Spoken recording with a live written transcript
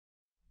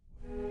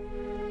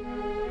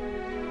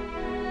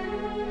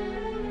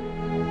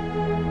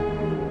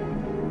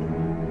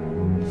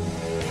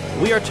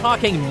We are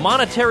talking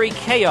monetary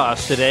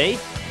chaos today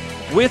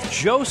with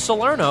Joe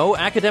Salerno,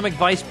 Academic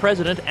Vice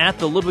President at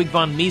the Ludwig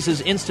von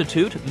Mises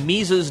Institute.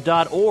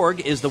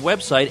 Mises.org is the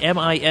website,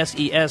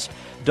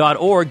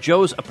 Mises.org.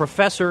 Joe's a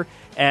professor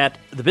at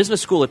the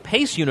Business School at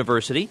Pace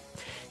University.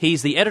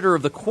 He's the editor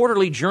of the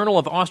Quarterly Journal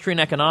of Austrian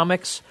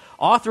Economics,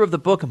 author of the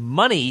book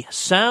Money,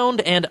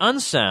 Sound and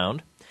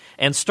Unsound.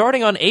 And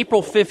starting on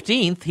April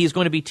 15th, he's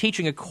going to be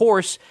teaching a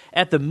course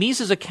at the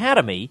Mises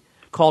Academy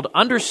called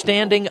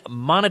Understanding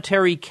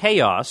Monetary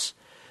Chaos.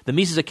 The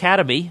Mises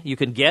Academy you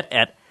can get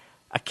at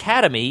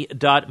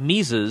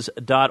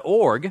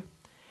academy.mises.org.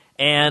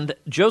 And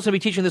Joe's going to be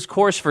teaching this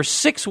course for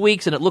 6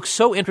 weeks, and it looks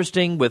so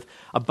interesting with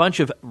a bunch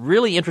of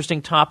really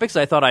interesting topics.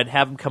 I thought I'd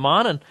have him come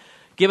on and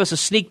give us a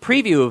sneak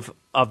preview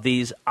of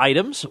these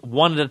items,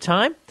 one at a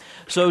time.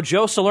 So,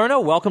 Joe Salerno,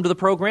 welcome to the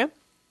program.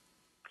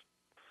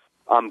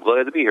 I'm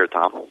glad to be here,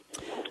 Tom.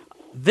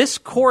 This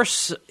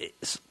course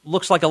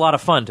looks like a lot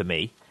of fun to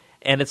me,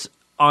 and it's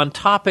on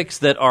topics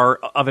that are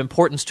of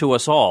importance to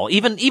us all.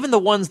 Even the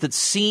ones that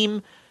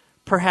seem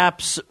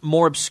perhaps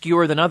more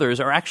obscure than others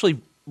are actually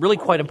really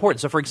quite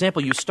important. So, for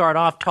example, you start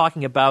off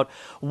talking about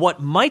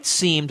what might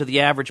seem to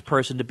the average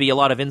person to be a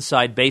lot of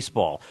inside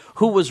baseball.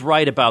 Who was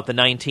right about the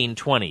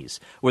 1920s?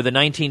 Were the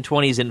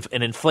 1920s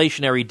an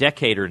inflationary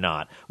decade or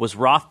not? Was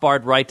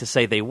Rothbard right to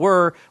say they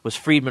were? Was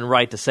Friedman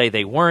right to say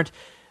they weren't?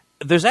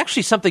 There's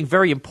actually something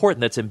very important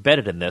that's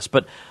embedded in this,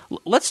 but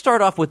let's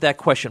start off with that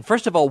question.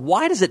 First of all,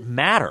 why does it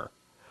matter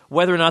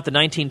whether or not the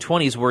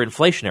 1920s were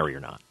inflationary or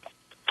not?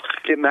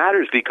 It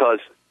matters because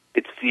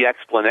it's the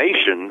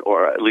explanation,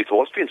 or at least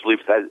Austrians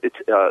believe that it's,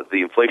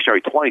 the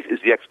inflationary 20s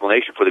is the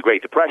explanation for the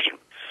Great Depression.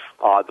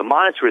 The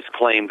monetarists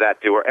claim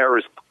that there were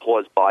errors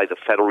caused by the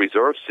Federal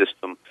Reserve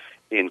System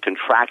in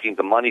contracting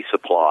the money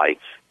supply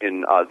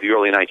in the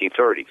early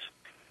 1930s.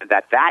 And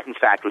that, in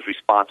fact, was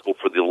responsible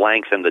for the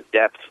length and the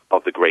depth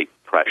of the Great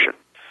Depression.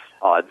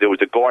 There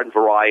was a garden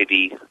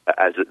variety,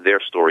 as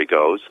their story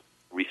goes,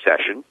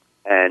 recession,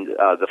 and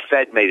the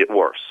Fed made it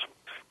worse.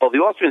 Well, the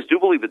Austrians do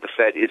believe that the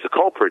Fed is a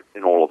culprit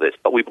in all of this,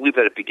 but we believe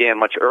that it began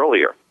much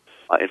earlier.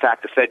 In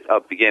fact, the Fed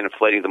began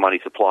inflating the money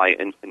supply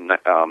in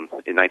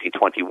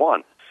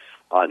 1921.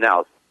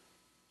 Now,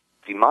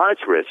 the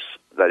monetarists,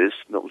 that is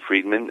Milton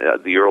Friedman,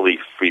 the early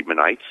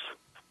Friedmanites,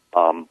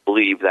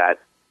 believe that,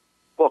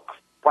 look,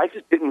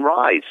 prices didn't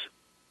rise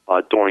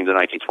during the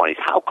 1920s.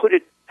 How could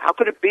it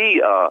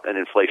be an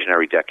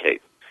inflationary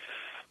decade?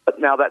 But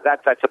now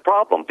that's a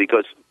problem,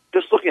 because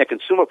just looking at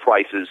consumer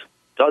prices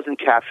doesn't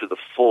capture the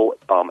full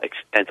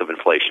extent of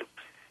inflation.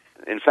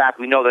 In fact,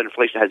 we know that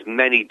inflation has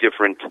many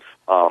different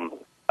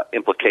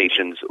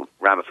implications,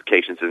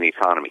 ramifications in the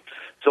economy.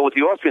 So what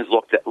the Austrians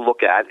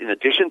look at, in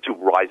addition to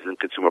rises in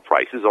consumer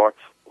prices, are,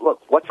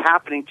 look, what's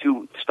happening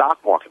to the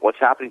stock market? What's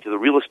happening to the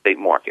real estate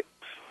market?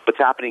 What's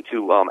happening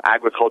to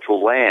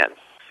agricultural land?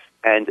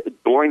 And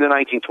during the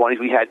 1920s,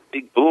 we had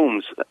big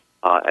booms,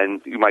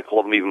 and you might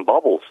call them even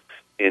bubbles,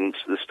 in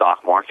the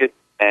stock market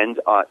and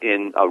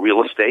in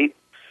real estate.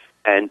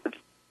 And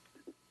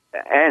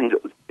in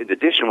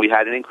addition, we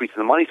had an increase in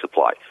the money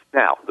supply.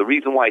 Now, the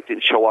reason why it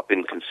didn't show up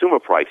in consumer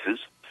prices,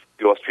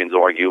 the Austrians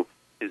argue,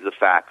 is the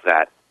fact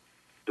that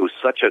there was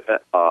such a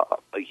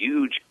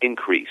huge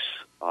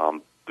increase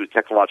through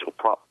technological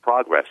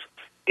progress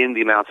in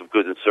the amount of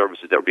goods and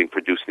services that were being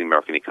produced in the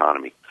American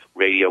economy.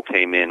 Radio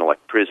came in,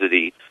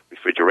 electricity,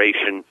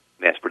 refrigeration,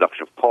 mass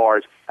production of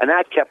cars, and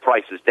that kept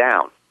prices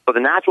down. So the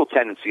natural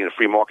tendency in a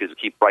free market is to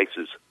keep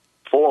prices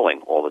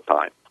falling all the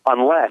time,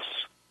 unless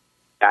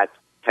that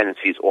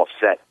tendency is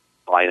offset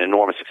by an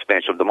enormous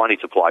expansion of the money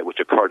supply, which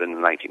occurred in the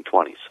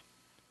 1920s.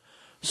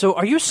 So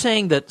are you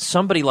saying that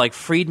somebody like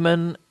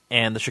Friedman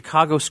and the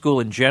Chicago School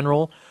in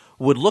general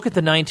would look at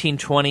the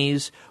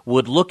 1920s,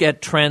 would look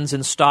at trends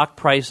in stock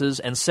prices,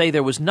 and say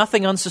there was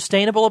nothing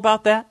unsustainable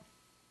about that?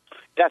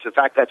 Yes, in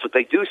fact, that's what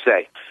they do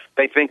say.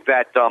 They think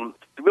that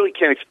they really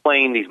can't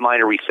explain these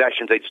minor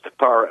recessions. They just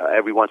occur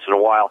every once in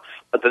a while.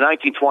 But the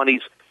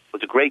 1920s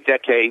was a great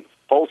decade.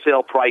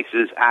 Wholesale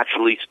prices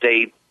actually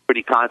stayed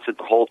pretty constant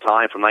the whole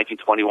time from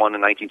 1921 to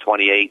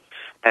 1928,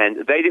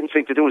 and they didn't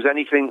think that there was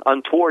anything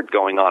untoward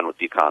going on with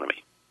the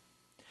economy.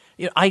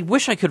 You know, I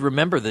wish I could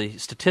remember the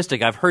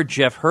statistic. I've heard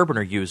Jeff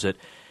Herbener use it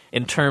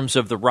in terms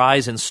of the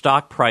rise in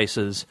stock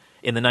prices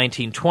in the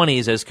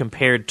 1920s as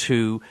compared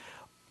to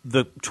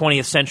the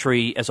 20th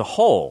century as a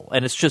whole,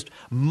 and it's just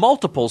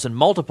multiples and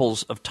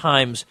multiples of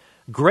times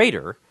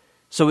greater.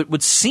 So it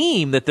would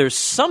seem that there's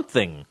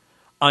something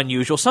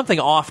unusual, something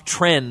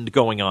off-trend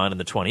going on in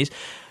the 20s.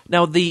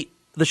 Now, the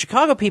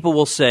Chicago people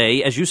will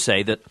say, as you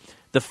say, that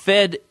the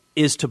Fed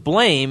is to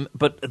blame,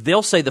 but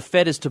they'll say the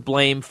Fed is to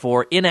blame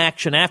for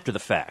inaction after the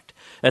fact,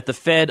 that the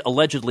Fed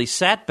allegedly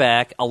sat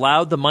back,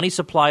 allowed the money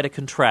supply to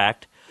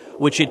contract,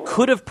 which it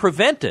could have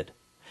prevented.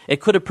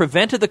 It could have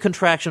prevented the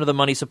contraction of the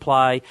money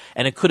supply,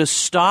 and it could have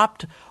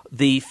stopped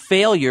the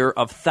failure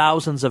of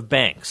thousands of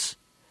banks.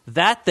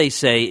 That, they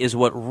say, is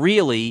what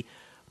really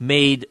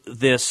made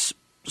this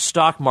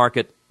stock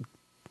market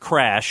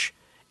crash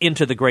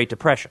into the Great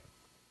Depression.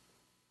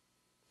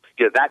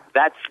 Yeah,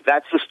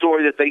 that's the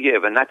story that they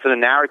give, and that's a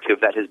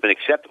narrative that has been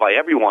accepted by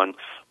everyone,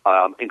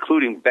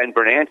 including Ben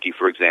Bernanke,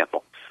 for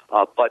example.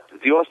 But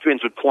the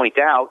Austrians would point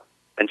out,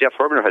 and Jeff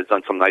Herbener has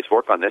done some nice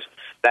work on this,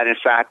 that in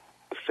fact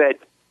the Fed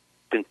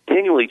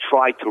continually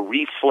tried to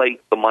reflate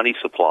the money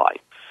supply.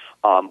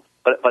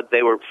 But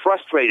they were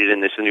frustrated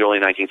in this in the early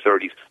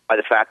 1930s by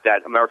the fact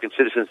that American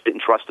citizens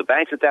didn't trust the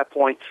banks at that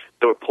point.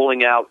 They were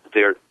pulling out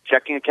their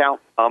checking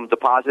account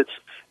deposits,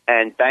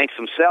 and banks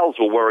themselves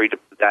were worried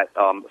that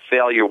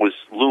failure was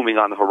looming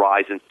on the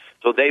horizon.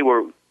 So they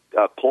were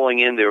pulling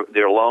in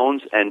their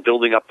loans and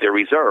building up their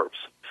reserves.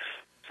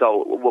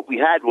 So what we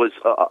had was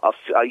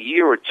a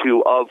year or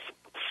two of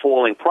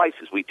falling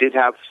prices. We did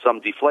have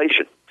some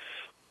deflation.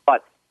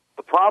 But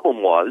the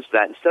problem was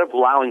that instead of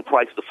allowing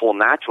prices to fall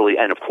naturally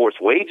and, of course,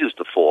 wages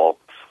to fall,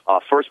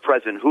 first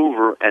President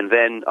Hoover and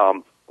then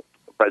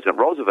President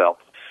Roosevelt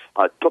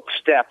took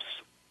steps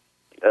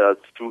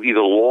through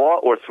either law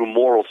or through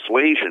moral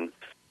suasion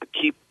to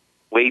keep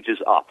wages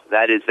up.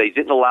 That is, they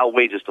didn't allow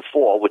wages to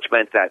fall, which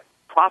meant that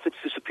profits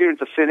disappeared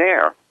into thin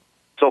air.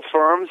 So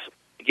firms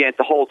began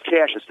to hold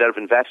cash instead of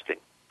investing.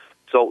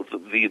 So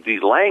the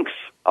length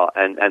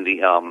and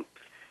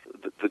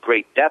the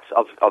great depth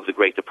of the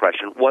Great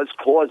Depression was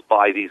caused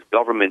by these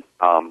government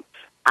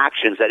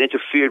actions that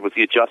interfered with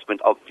the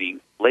adjustment of the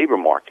labor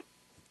market.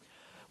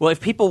 Well, if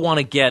people want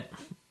to get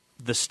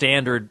the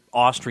standard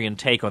Austrian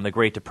take on the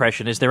Great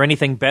Depression, is there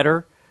anything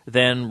better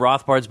than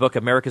Rothbard's book,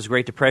 America's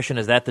Great Depression?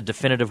 Is that the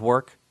definitive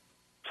work?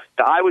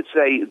 I would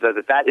say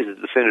that is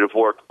the definitive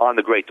work on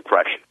the Great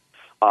Depression.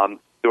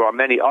 There are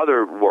many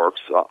other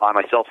works. I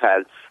myself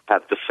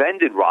have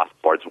defended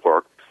Rothbard's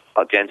work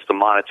against a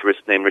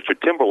monetarist named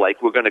Richard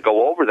Timberlake. We're going to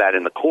go over that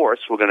in the course.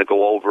 We're going to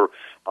go over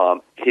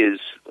his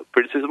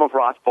criticism of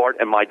Rothbard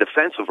and my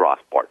defense of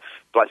Rothbard.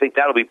 So I think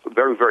that'll be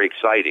very, very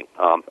exciting.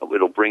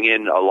 It'll bring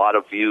in a lot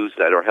of views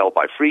that are held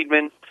by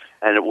Friedman,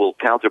 and it will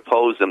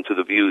counterpose them to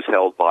the views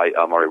held by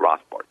Murray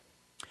Rothbard.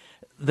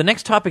 The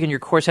next topic in your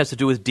course has to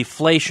do with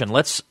deflation.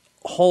 Let's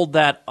hold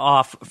that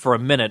off for a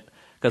minute,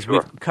 because Sure.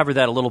 we've covered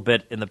that a little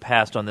bit in the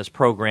past on this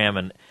program,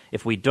 and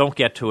if we don't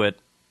get to it,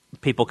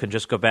 people can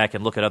just go back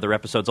and look at other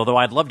episodes, although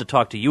I'd love to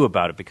talk to you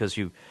about it because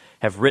you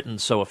have written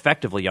so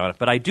effectively on it.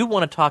 But I do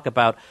want to talk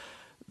about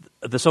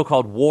the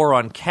so-called war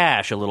on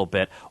cash a little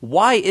bit.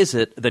 Why is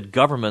it that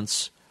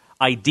governments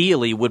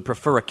ideally would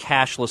prefer a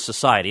cashless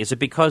society? Is it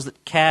because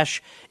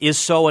cash is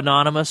so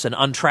anonymous and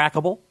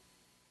untrackable?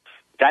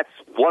 That's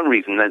one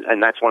reason,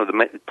 and that's one of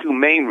the two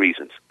main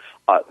reasons.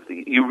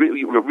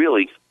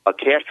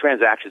 Cash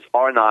transactions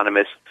are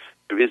anonymous.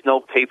 There is no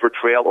paper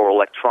trail or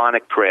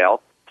electronic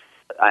trail.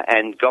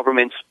 And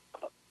governments,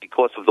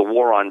 because of the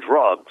war on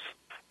drugs,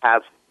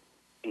 have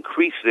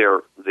increased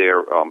their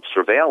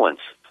surveillance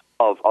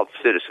of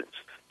citizens.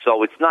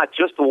 So it's not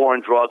just the war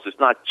on drugs. It's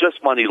not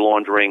just money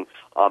laundering.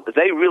 But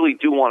they really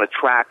do want to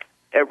track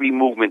every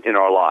movement in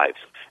our lives.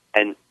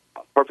 And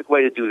a perfect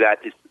way to do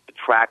that is to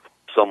track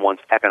someone's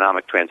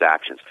economic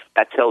transactions.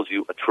 That tells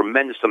you a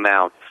tremendous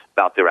amount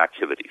about their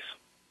activities.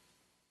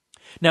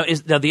 Now,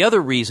 the other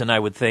reason I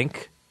would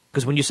think,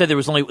 because when you said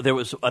Yes.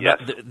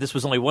 this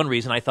was only one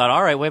reason, I thought,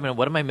 all right, wait a minute,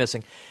 what am I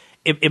missing?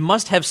 It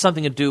must have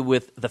something to do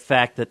with the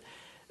fact that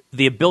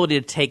the ability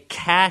to take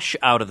cash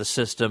out of the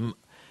system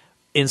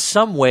in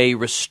some way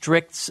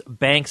restricts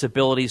banks'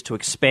 abilities to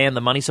expand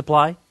the money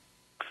supply?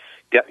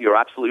 Yeah, you're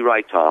absolutely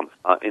right, Tom.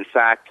 In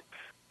fact,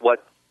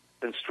 what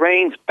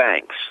constrains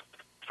banks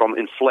from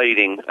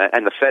inflating,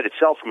 and the Fed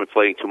itself from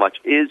inflating too much,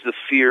 is the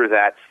fear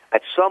that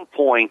at some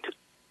point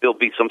there'll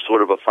be some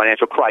sort of a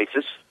financial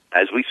crisis,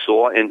 as we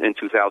saw in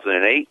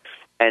 2008,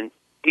 and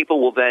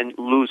people will then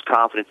lose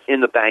confidence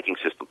in the banking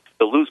system.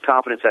 They'll lose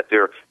confidence that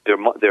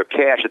their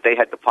cash that they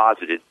had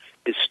deposited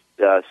is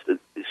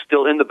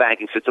still in the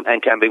banking system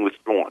and can be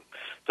withdrawn.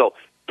 So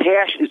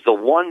cash is the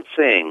one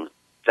thing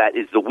that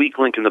is the weak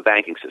link in the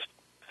banking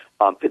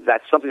system.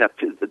 That's something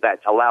that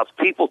allows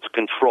people to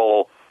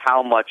control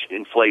how much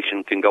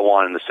inflation can go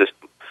on in the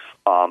system.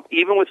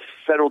 Even with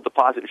federal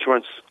deposit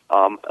insurance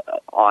on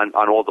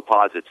all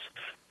deposits,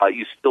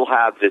 you still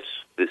have this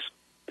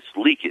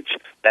leakage.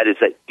 That is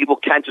that people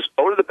can't just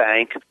go to the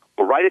bank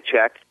or write a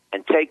check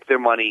and take their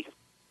money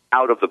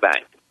out of the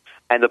bank,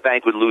 and the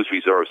bank would lose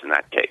reserves in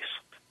that case.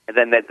 And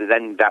then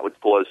that would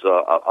cause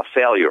a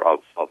failure of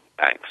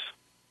banks.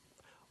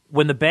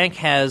 When the bank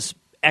has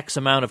X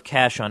amount of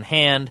cash on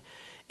hand,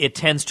 it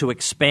tends to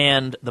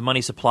expand the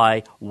money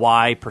supply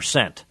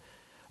Y%.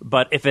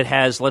 But if it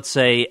has, let's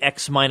say,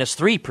 X minus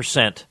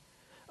 3%,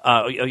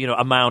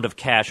 amount of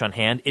cash on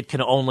hand, it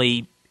can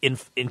only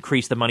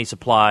increase the money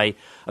supply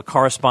a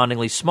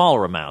correspondingly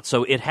smaller amount.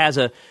 So it has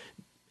would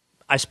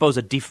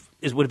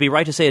it be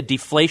right to say a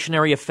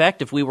deflationary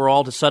effect if we were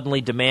all to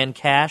suddenly demand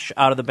cash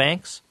out of the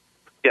banks?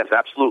 Yes,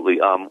 absolutely.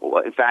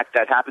 In fact,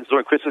 that happens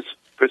during Christmas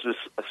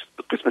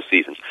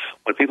seasons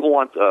when people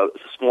want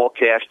small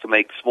cash to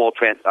make small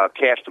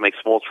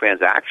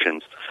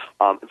transactions.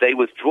 They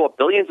withdraw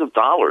billions of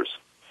dollars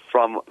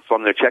from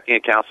their checking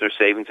accounts, their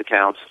savings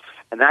accounts,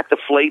 and that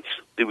deflates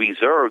the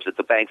reserves that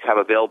the banks have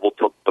available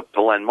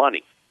to lend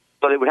money.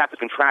 so they would have to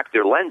contract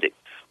their lending.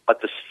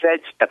 But the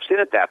Fed steps in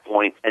at that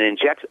point and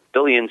injects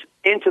billions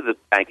into the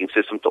banking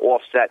system to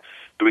offset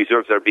the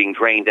reserves that are being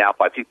drained out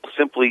by people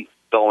simply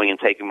going and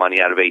taking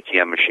money out of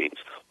ATM machines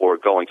or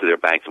going to their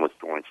banks and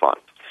withdrawing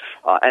funds.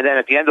 And then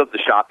at the end of the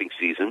shopping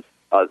season,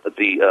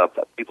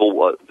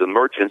 the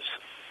merchants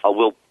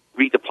will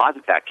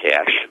redeposit that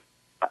cash,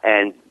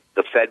 and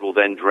the Fed will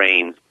then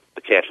drain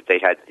the cash that they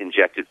had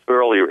injected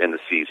earlier in the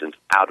season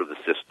out of the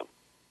system.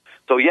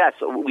 So yes,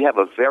 we have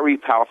a very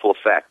powerful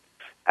effect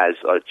as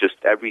just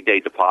everyday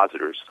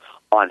depositors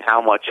on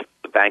how much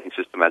the banking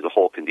system as a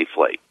whole can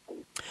deflate.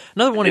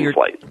 Another one of your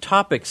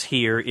topics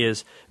here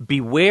is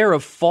beware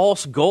of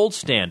false gold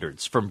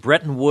standards, from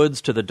Bretton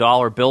Woods to the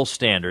dollar bill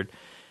standard.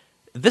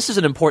 This is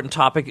an important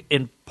topic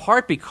in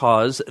part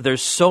because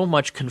there's so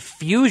much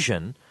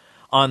confusion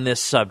on this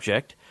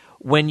subject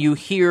when you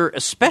hear,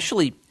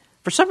 especially,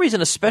 for some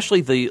reason,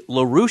 especially the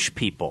LaRouche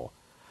people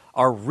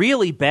are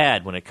really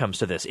bad when it comes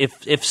to this.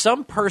 If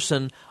some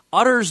person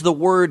utters the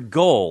word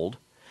gold,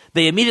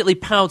 they immediately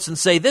pounce and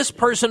say, this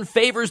person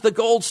favors the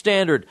gold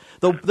standard.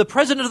 The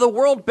president of the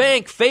World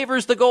Bank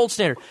favors the gold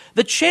standard.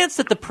 The chance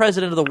that the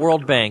president of the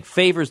World Bank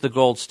favors the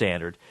gold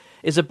standard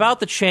is about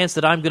the chance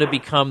that I'm going to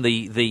become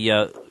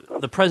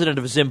the president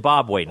of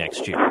Zimbabwe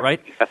next year,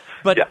 right?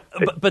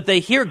 But they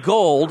hear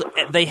gold,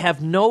 they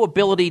have no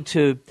ability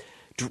to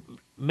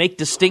make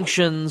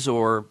distinctions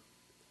or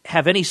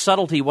have any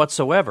subtlety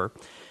whatsoever.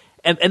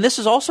 And this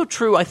is also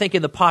true, I think,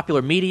 in the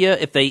popular media.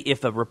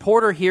 If a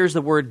reporter hears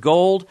the word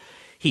gold,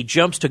 he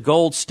jumps to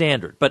gold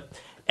standard. But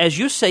as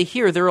you say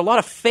here, there are a lot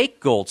of fake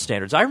gold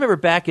standards. I remember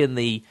back in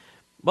the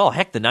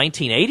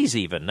 1980s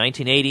even,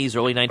 1980s,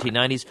 early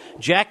 1990s,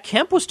 Jack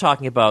Kemp was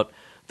talking about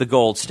the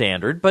gold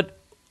standard, but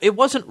it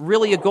wasn't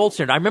really a gold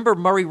standard. I remember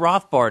Murray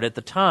Rothbard at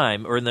the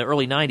time, or in the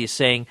early 90s,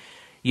 saying,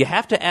 you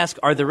have to ask,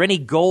 are there any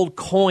gold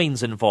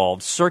coins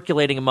involved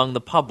circulating among the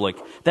public?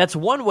 That's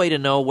one way to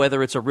know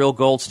whether it's a real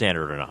gold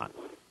standard or not.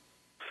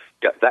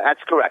 Yeah,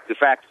 that's correct. In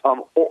fact,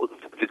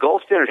 the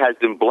gold standard has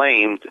been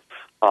blamed,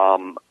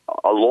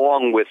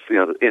 along with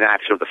the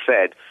inaction of the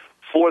Fed,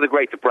 for the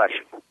Great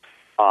Depression.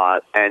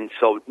 And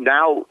so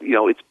now,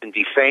 it's been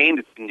defamed.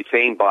 It's been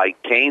defamed by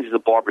Keynes as a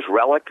barbarous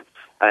relic.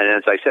 And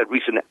as I said,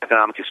 recent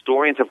economic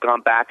historians have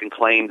gone back and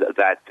claimed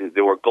that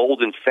there were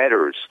golden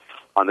fetters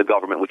on the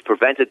government which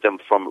prevented them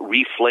from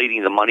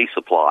reflating the money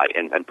supply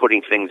and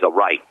putting things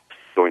right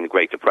during the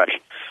Great Depression.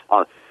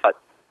 But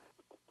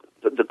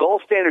the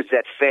gold standards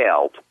that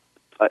failed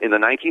in the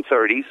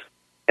 1930s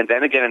and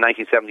then again in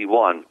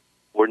 1971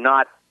 were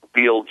not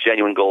real,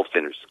 genuine gold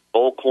standards.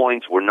 Gold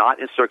coins were not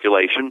in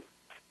circulation.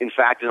 In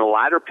fact, in the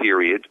latter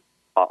period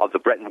of the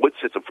Bretton Woods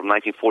system from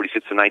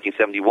 1946 to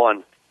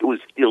 1971, it was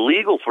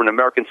illegal for an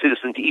American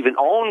citizen to even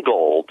own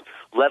gold,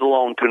 let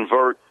alone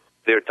convert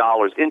their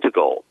dollars into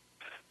gold.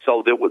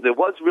 So there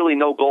was really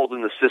no gold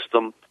in the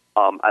system,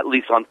 at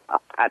least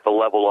at the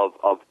level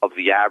of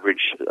the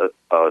average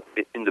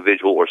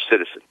individual or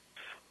citizen.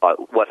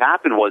 What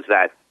happened was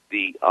that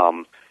the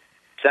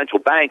central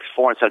banks,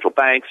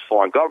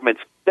 foreign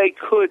governments, they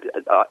could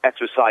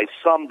exercise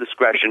some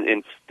discretion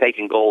in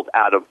taking gold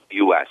out of the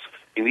U.S.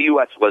 And the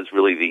U.S. was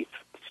really the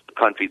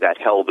country that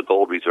held the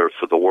gold reserves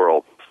for the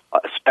world,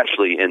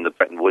 especially in the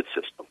Bretton Woods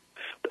system.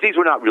 But these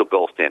were not real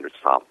gold standards,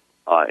 Tom.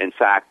 In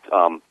fact,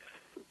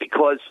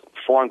 because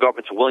foreign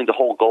governments are willing to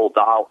hold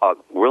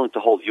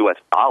U.S.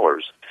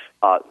 dollars,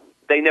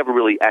 they never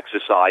really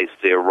exercised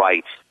their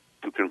rights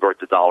to convert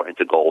the dollar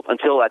into gold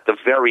until at the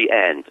very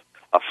end,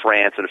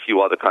 France and a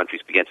few other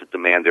countries began to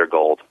demand their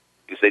gold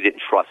because they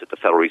didn't trust that the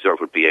Federal Reserve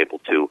would be able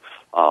to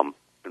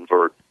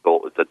convert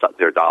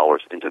their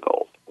dollars into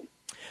gold.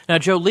 Now,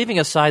 Joe, leaving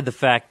aside the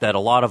fact that a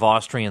lot of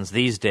Austrians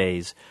these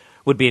days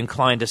would be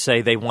inclined to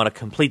say they want a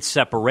complete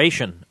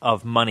separation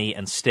of money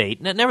and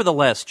state,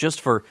 nevertheless,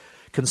 just for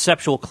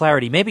conceptual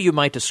clarity, maybe you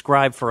might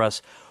describe for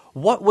us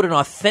what would an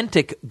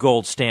authentic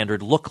gold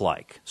standard look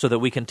like so that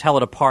we can tell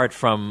it apart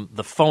from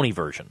the phony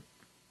version?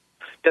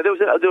 Yeah, there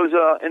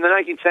was in the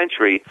 19th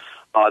century,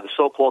 the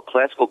so-called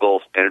classical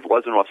gold standard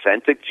was an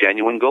authentic,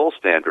 genuine gold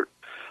standard.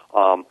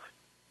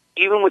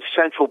 Even with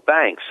central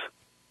banks,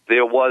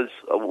 there was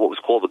what was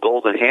called the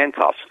golden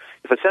handcuffs.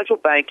 If a central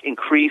bank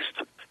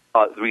increased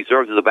the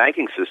reserves of the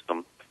banking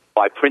system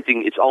by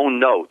printing its own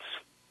notes,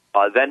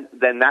 then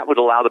that would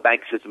allow the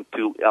banking system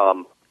to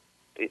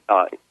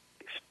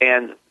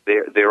expand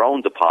their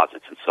own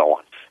deposits and so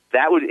on.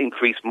 That would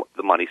increase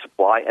the money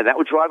supply, and that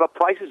would drive up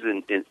prices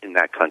in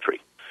that country.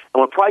 And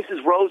when prices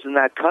rose in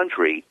that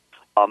country,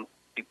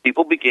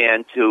 people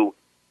began to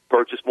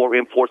purchase more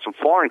imports from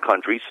foreign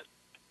countries,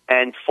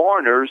 and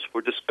foreigners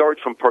were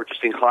discouraged from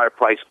purchasing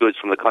higher-priced goods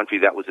from the country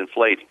that was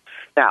inflating.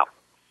 Now,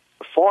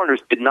 the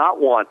foreigners did not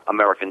want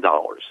American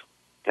dollars.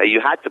 Okay,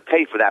 you had to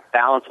pay for that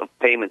balance of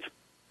payments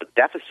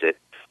deficit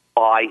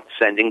by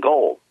sending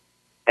gold.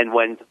 And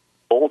when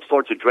gold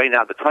started to drain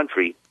out of the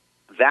country,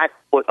 that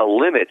put a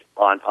limit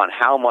on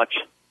how much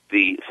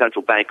the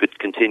central bank could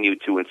continue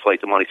to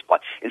inflate the money supply.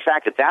 In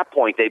fact, at that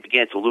point, they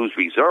began to lose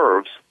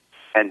reserves,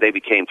 and they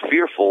became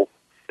fearful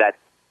that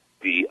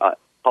the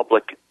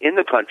public in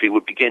the country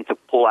would begin to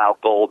pull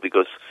out gold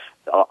because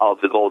of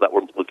the gold that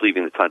was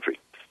leaving the country.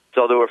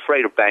 So they were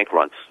afraid of bank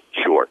runs,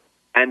 sure.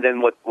 And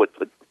then what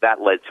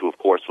that led to, of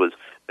course, was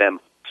them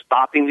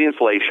stopping the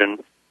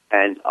inflation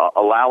and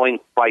allowing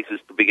prices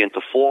to begin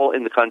to fall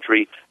in the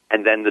country,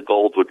 and then the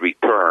gold would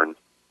return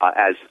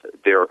as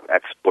their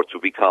exports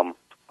would become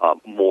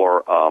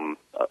more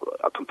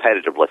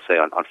competitive, let's say,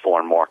 on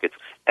foreign markets,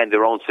 and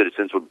their own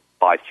citizens would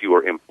buy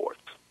fewer imports.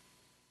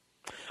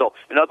 So,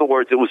 in other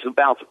words, it was a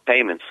balance of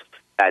payments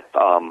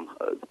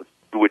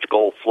through which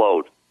gold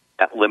flowed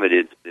that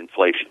limited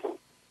inflation.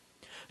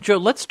 Joe,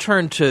 let's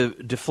turn to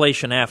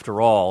deflation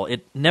after all.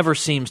 It never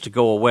seems to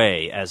go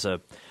away as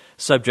a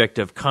subject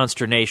of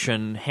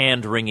consternation,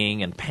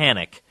 hand-wringing, and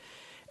panic.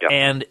 Yep.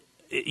 And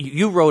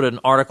you wrote an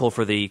article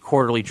for the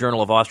Quarterly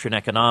Journal of Austrian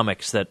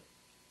Economics that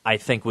I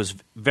think was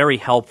very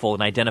helpful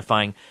in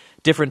identifying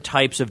different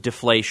types of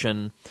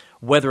deflation,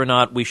 whether or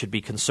not we should be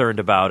concerned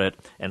about it,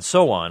 and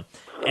so on.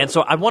 And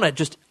so I want to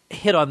just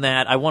hit on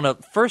that. I want to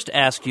first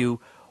ask you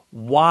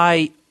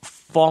why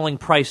falling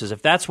prices,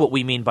 if that's what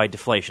we mean by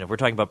deflation, if we're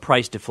talking about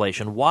price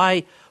deflation,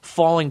 why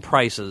falling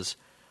prices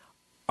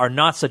are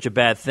not such a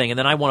bad thing. And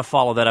then I want to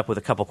follow that up with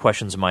a couple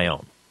questions of my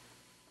own.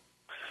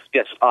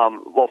 Yes.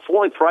 Well,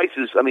 falling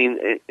prices, I mean,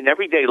 in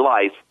everyday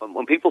life,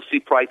 when people see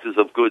prices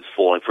of goods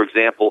falling, for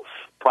example,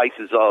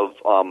 prices of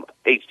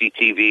HD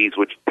TVs,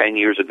 which 10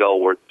 years ago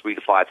were $3,000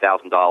 to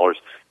 $5,000,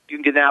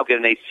 you can now get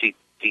an HD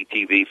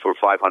TV for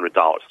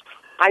 $500.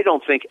 I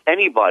don't think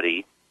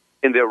anybody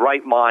in their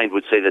right mind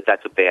would say that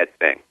that's a bad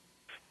thing.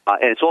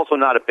 And it's also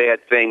not a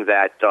bad thing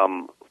that,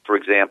 for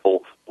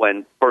example,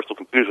 when personal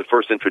computers were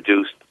first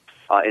introduced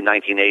in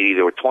 1980,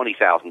 they were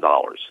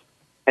 $20,000.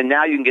 And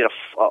now you can get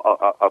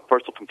a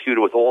personal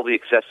computer with all the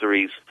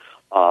accessories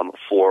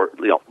for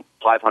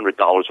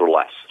 $500 or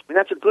less. I mean,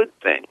 that's a good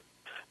thing.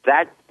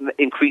 That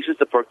increases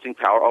the purchasing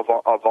power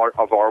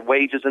of our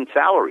wages and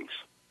salaries.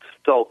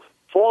 So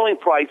falling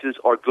prices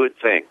are good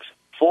things.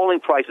 Falling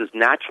prices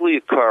naturally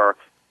occur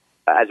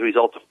as a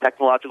result of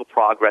technological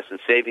progress and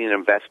saving and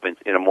investment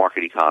in a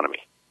market economy.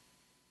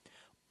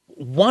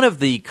 One of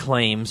the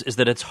claims is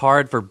that it's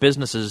hard for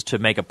businesses to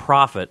make a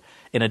profit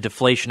in a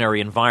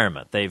deflationary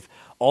environment. They've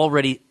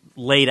already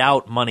laid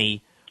out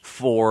money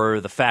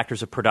for the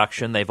factors of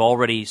production. They've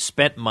already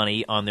spent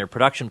money on their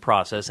production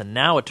process, and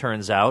now it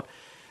turns out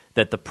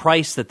that the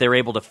price that they're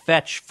able to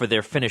fetch for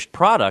their finished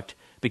product,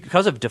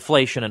 because of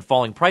deflation and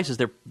falling prices,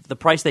 the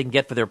price they can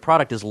get for their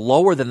product is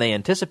lower than they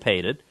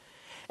anticipated,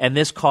 and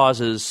this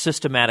causes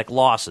systematic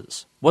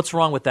losses. What's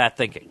wrong with that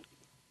thinking?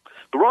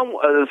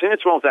 The thing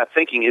that's wrong with that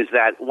thinking is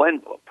that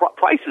when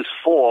prices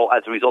fall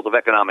as a result of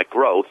economic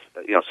growth,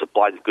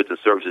 supply of goods and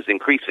services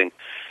increasing,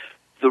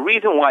 the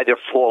reason why they're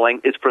falling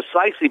is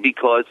precisely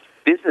because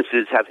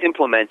businesses have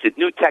implemented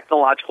new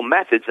technological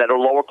methods that are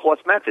lower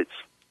cost methods.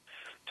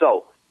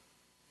 So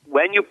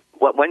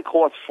when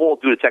costs fall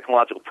due to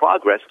technological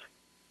progress,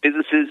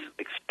 businesses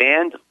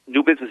expand,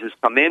 new businesses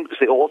come in because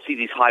they all see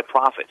these high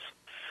profits.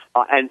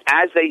 And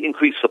as they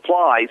increase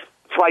supplies,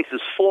 prices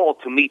fall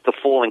to meet the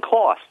falling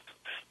costs.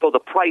 So the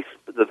price,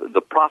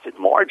 the profit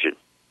margin,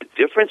 the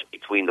difference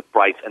between the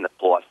price and the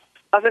cost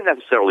doesn't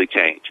necessarily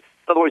change.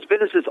 In other words,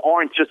 businesses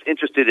aren't just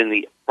interested in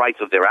the price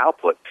of their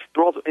output.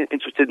 They're also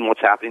interested in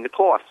what's happening to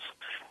costs.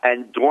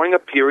 And during a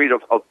period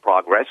of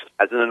progress,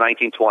 as in the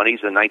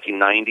 1920s and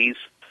 1990s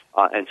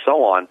and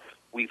so on,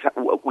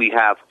 we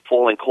have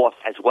falling costs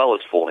as well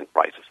as falling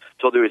prices.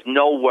 So there is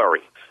no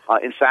worry.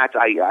 In fact,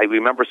 I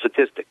remember a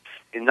statistic.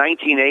 In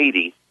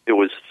 1980, there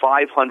was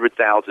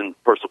 500,000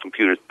 personal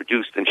computers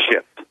produced and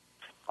shipped.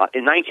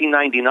 In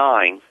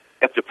 1999,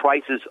 after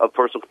prices of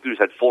personal computers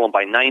had fallen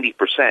by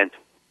 90%,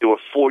 there were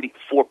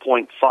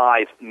 44.5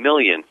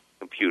 million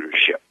computers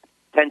shipped,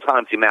 10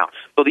 times the amount.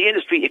 So the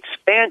industry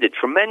expanded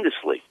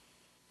tremendously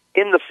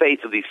in the face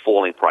of these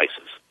falling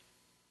prices.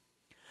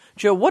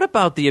 Joe, what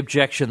about the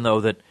objection,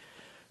 though, that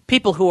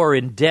people who are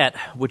in debt,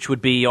 which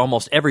would be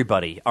almost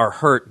everybody, are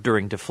hurt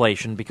during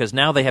deflation because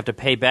now they have to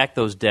pay back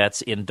those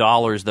debts in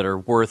dollars that are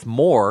worth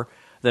more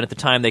than at the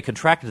time they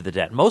contracted the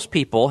debt? Most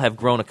people have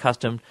grown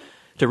accustomed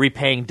to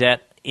repaying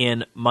debt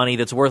in money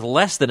that's worth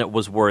less than it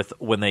was worth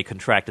when they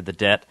contracted the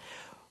debt.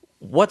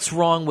 What's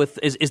wrong with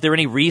 – is there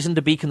any reason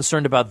to be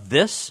concerned about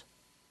this?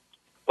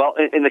 Well,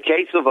 in the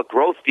case of a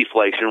growth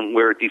deflation,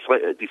 where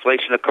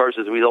deflation occurs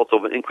as a result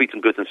of an increase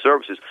in goods and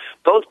services,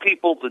 those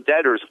people, the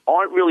debtors,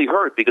 aren't really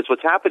hurt because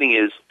what's happening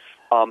is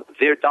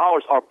their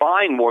dollars are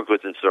buying more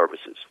goods and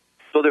services.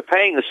 So they're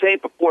paying the same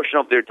proportion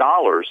of their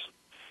dollars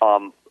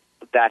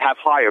that have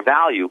higher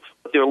value,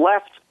 but they're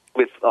left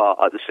with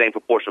the same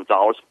proportion of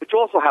dollars, which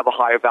also have a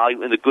higher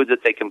value in the goods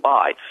that they can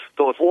buy.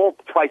 So if all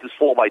prices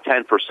fall by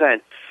 10%,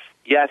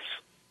 yes,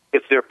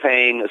 if they're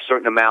paying a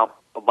certain amount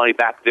of money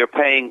back, they're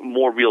paying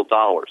more real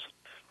dollars.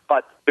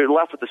 But they're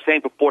left with the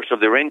same proportion of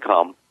their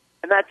income,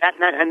 and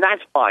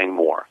that's buying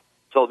more.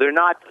 So they're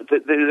not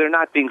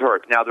being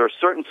hurt. Now, there are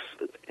certain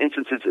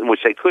instances in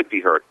which they could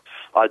be hurt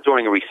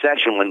during a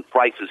recession when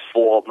prices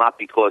fall, not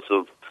because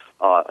of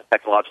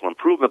technological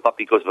improvement, but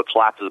because of a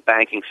collapse of the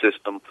banking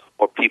system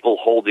or people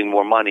holding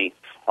more money,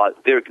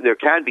 there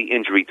can be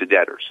injury to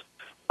debtors.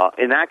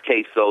 In that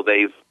case, though,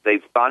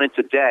 they've gone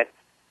into debt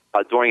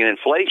during an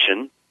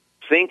inflation,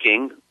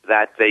 thinking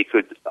that they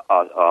could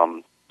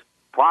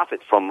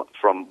profit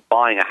from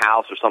buying a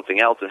house or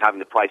something else and having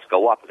the price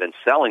go up and then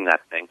selling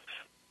that thing,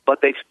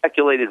 but they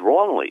speculated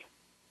wrongly.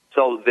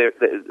 So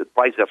the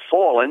prices have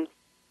fallen.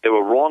 They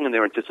were wrong in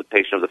their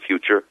anticipation of the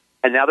future,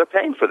 and now they're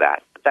paying for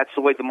that. That's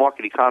the way the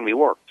market economy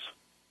works.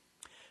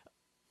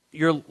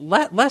 Your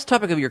last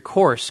topic of your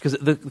course, because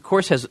the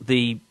course has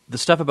the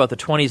stuff about the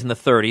 20s and the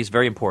 30s,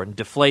 very important,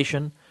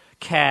 deflation,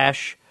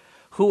 cash,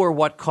 who or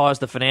what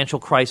caused the financial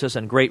crisis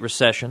and Great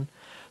Recession,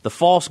 the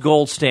false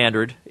gold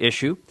standard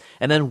issue,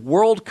 and then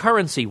world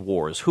currency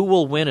wars, who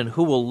will win and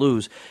who will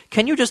lose.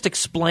 Can you just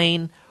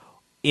explain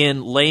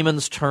in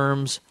layman's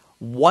terms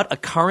what a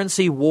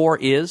currency war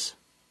is?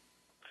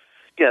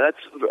 Yeah,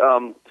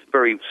 that's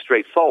very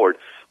straightforward.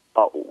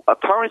 A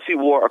currency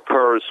war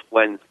occurs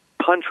when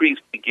countries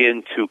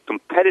begin to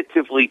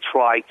competitively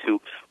try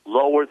to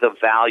lower the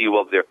value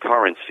of their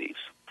currencies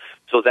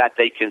so that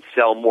they can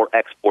sell more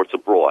exports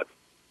abroad.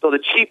 So the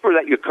cheaper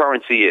that your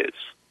currency is,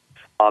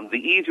 the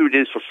easier it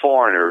is for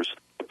foreigners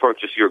to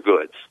purchase your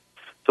goods.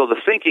 So the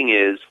thinking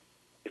is,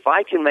 if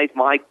I can make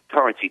my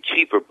currency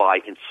cheaper by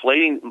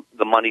inflating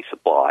the money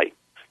supply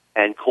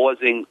and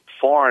causing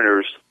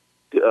foreigners,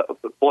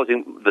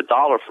 causing the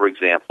dollar, for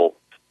example,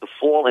 to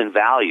fall in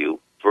value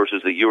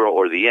versus the euro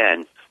or the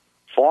yen,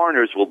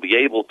 foreigners will be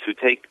able to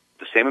take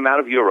the same amount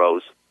of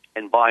euros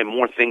and buy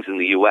more things in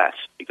the U.S.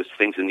 because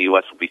things in the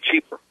U.S. will be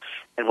cheaper.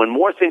 And when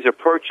more things are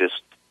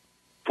purchased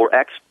for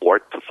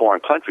export to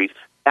foreign countries,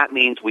 that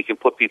means we can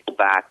put people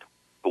back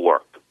to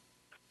work.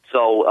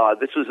 So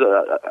this was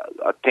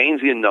a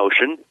Keynesian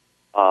notion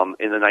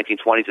in the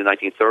 1920s and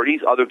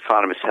 1930s. Other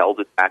economists held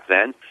it back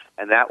then,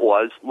 and that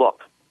was, look,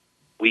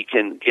 we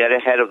can get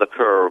ahead of the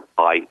curve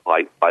by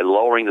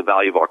lowering the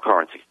value of our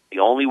currency. The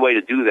only way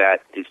to do that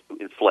is to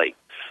inflate.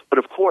 But,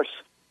 of course,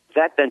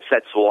 that then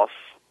sets off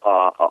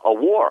a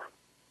war.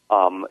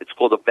 It's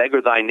called a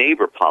beggar thy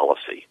neighbor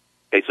policy.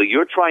 Okay, so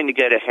you're trying to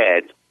get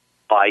ahead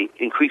by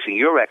increasing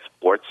your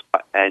exports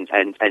and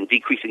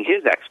decreasing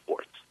his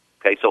exports.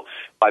 Okay, so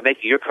by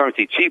making your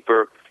currency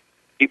cheaper,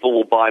 people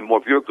will buy more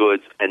of your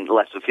goods and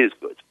less of his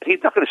goods. He's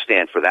not going to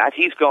stand for that.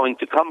 He's going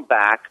to come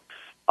back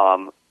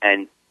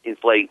and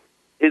inflate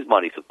his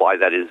money supply,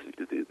 that is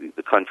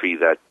the country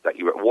that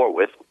you're at war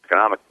with,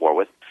 economic war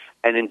with,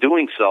 and in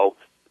doing so,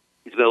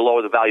 he's going to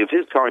lower the value of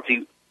his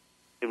currency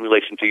in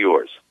relation to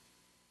yours.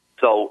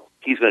 So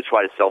he's going to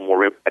try to sell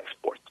more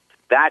exports.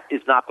 That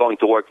is not going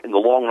to work in the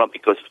long run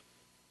because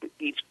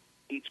each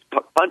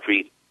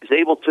country is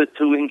able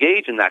to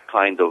engage in that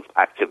kind of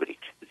activity.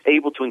 It's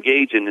able to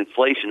engage in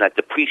inflation that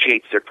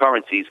depreciates their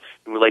currencies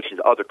in relation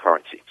to other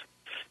currencies.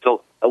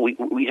 So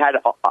we had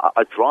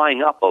a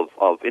drying up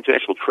of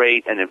international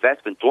trade and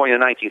investment during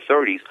the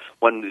 1930s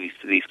when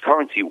these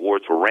currency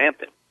wars were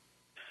rampant.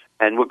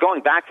 And we're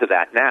going back to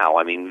that now.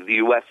 I mean, the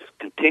U.S. is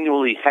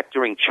continually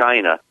hectoring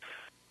China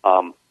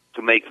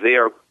to make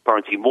their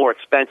currency more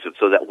expensive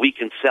so that we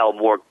can sell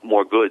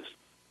more goods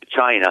to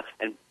China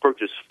and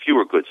purchase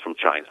fewer goods from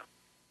China.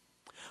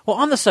 Well,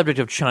 on the subject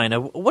of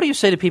China, what do you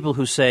say to people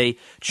who say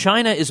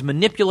China is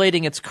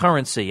manipulating its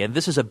currency and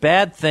this is a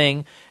bad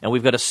thing and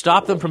we've got to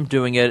stop them from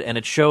doing it, and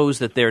it shows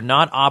that they're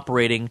not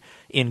operating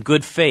in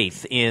good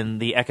faith in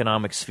the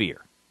economic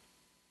sphere?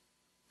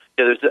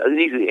 Yeah, there's an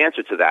easy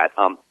answer to that.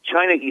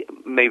 China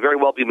may very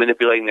well be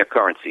manipulating their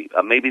currency.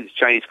 Maybe the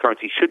Chinese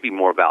currency should be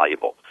more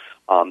valuable,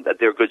 that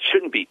their goods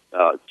shouldn't be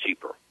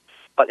cheaper.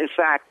 But in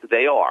fact,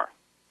 they are.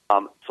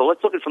 So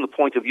let's look at it from the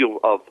point of view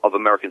of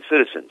American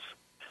citizens.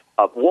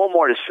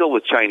 Walmart is filled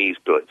with Chinese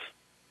goods.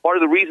 Part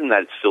of the reason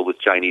that it's filled with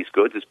Chinese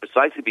goods is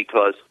precisely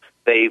because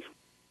they've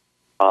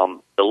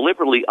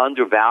deliberately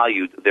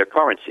undervalued their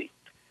currency.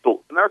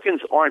 So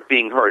Americans aren't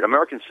being hurt.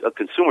 American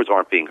consumers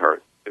aren't being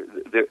hurt.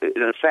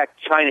 In fact,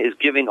 China is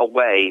giving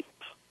away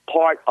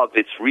part of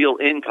its real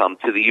income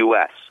to the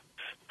U.S.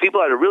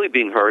 People that are really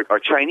being hurt are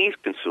Chinese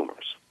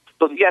consumers.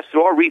 So yes,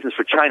 there are reasons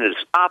for China to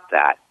stop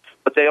that,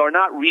 but they are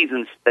not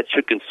reasons that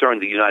should concern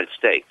the United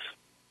States.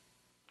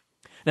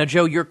 Now,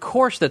 Joe, your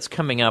course that's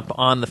coming up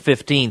on the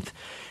 15th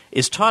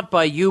is taught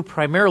by you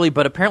primarily,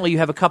 but apparently you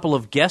have a couple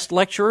of guest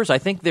lecturers. I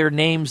think they're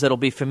names that will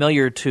be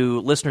familiar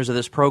to listeners of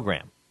this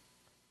program.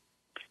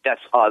 Yes,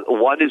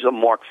 one is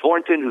Mark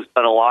Thornton, who's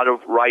done a lot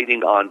of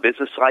writing on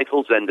business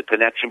cycles and the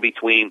connection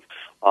between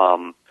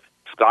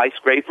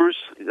skyscrapers.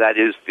 That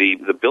is,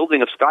 the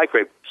building of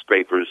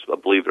skyscrapers,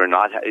 believe it or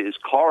not, is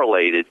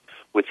correlated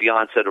with the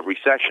onset of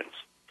recessions.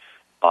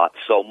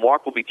 So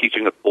Mark will be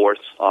teaching a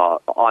course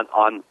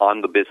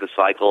on the business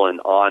cycle and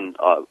on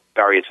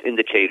various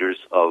indicators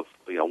of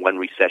when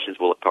recessions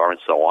will occur and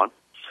so on.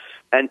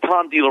 And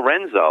Tom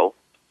DiLorenzo,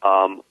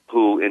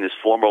 who in his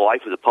former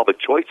life was a public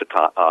choice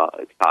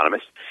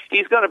economist,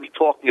 he's going to be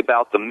talking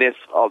about the myth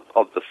of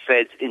the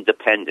Fed's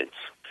independence.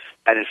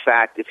 And in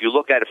fact, if you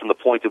look at it from the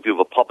point of view of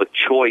a public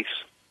choice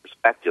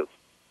perspective,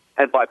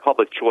 and by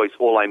public choice,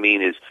 all I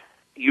mean is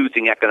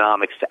using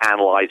economics to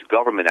analyze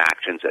government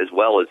actions as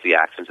well as the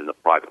actions in the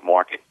private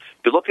market.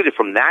 If you look at it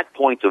from that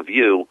point of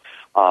view,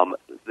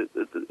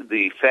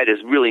 the Fed has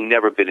really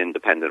never been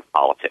independent of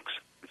politics.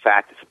 In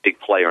fact, it's a big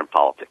player in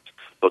politics.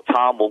 So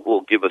Tom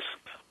will give us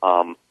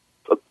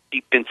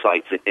deep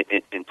insights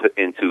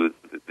into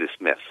this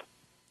myth.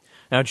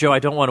 Now, Joe, I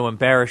don't want to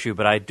embarrass you,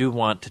 but I do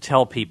want to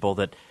tell people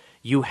that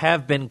you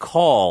have been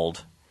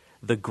called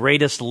the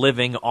greatest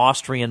living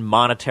Austrian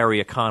monetary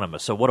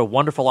economist. So what a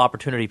wonderful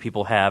opportunity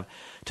people have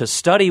to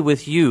study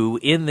with you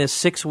in this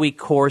 6-week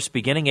course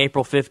beginning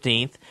April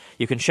 15th.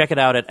 You can check it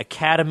out at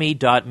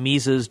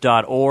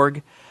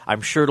academy.mises.org.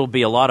 I'm sure it'll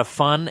be a lot of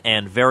fun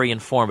and very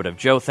informative.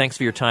 Joe, thanks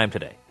for your time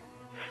today.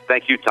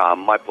 Thank you, Tom.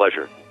 My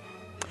pleasure.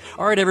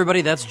 All right,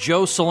 everybody, that's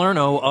Joe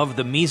Salerno of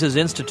the Mises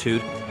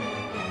Institute.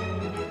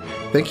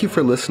 Thank you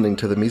for listening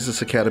to the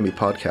Mises Academy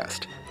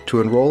podcast. To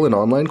enroll in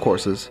online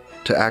courses,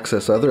 to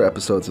access other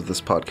episodes of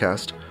this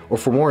podcast, or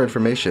for more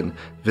information,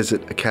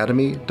 visit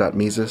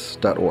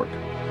academy.mises.org.